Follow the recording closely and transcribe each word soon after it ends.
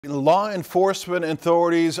Law enforcement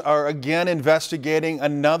authorities are again investigating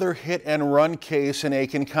another hit-and-run case in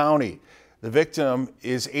Aiken County. The victim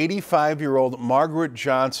is 85-year-old Margaret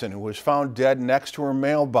Johnson, who was found dead next to her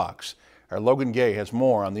mailbox. Our Logan Gay has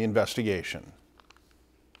more on the investigation.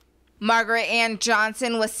 Margaret Ann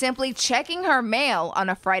Johnson was simply checking her mail on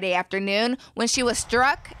a Friday afternoon when she was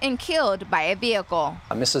struck and killed by a vehicle.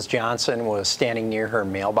 Mrs. Johnson was standing near her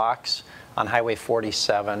mailbox on Highway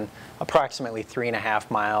 47, approximately 3.5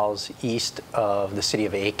 miles east of the city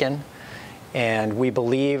of Aiken. And we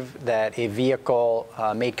believe that a vehicle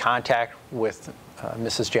made contact with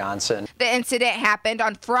Mrs. Johnson. The incident happened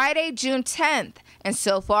on Friday, June 10th, and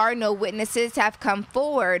so far no witnesses have come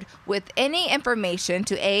forward with any information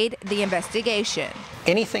to aid the investigation.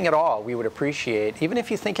 Anything at all we would appreciate, even if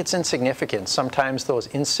you think it's insignificant. Sometimes those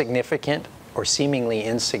insignificant or seemingly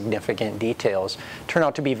insignificant details turn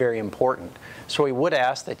out to be very important. So we would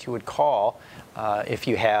ask that you would call, if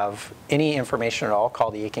you have any information at all,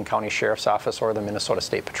 call the Aiken County Sheriff's Office or the Minnesota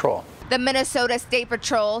State Patrol. The Minnesota State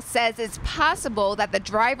Patrol says it's possible that the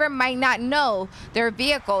driver might not know their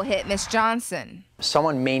vehicle hit Miss Johnson.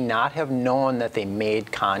 Someone may not have known that they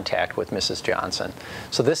made contact with Mrs. Johnson.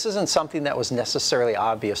 So this isn't something that was necessarily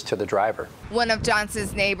obvious to the driver. One of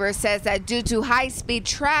Johnson's neighbors says that due to high-speed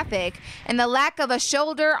traffic and the lack of a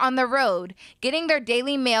shoulder on the road, getting their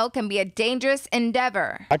daily mail can be a dangerous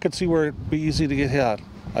endeavor. I could see where it'd be easy to get hit.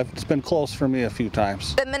 It's been close for me a few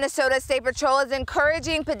times. The Minnesota State Patrol is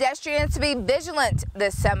encouraging pedestrians to be vigilant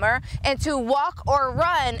this summer and to walk or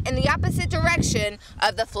run in the opposite direction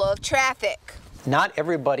of the flow of traffic. Not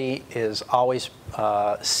everybody is always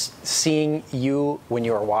seeing you when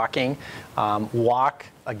you are walking. Walk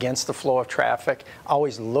against the flow of traffic.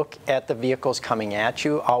 Always look at the vehicles coming at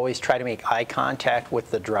you. Always try to make eye contact with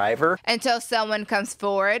the driver. Until someone comes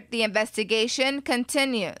forward, the investigation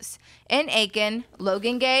continues. In Aiken,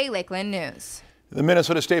 Logan Gay, Lakeland News. The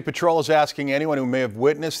Minnesota State Patrol is asking anyone who may have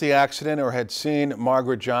witnessed the accident or had seen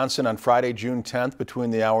Margaret Johnson on Friday, June 10th between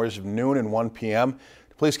the hours of noon and 1 p.m.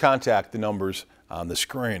 to please contact the numbers on the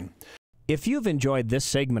screen. If you've enjoyed this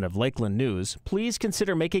segment of Lakeland News, please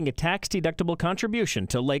consider making a tax-deductible contribution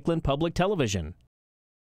to Lakeland Public Television.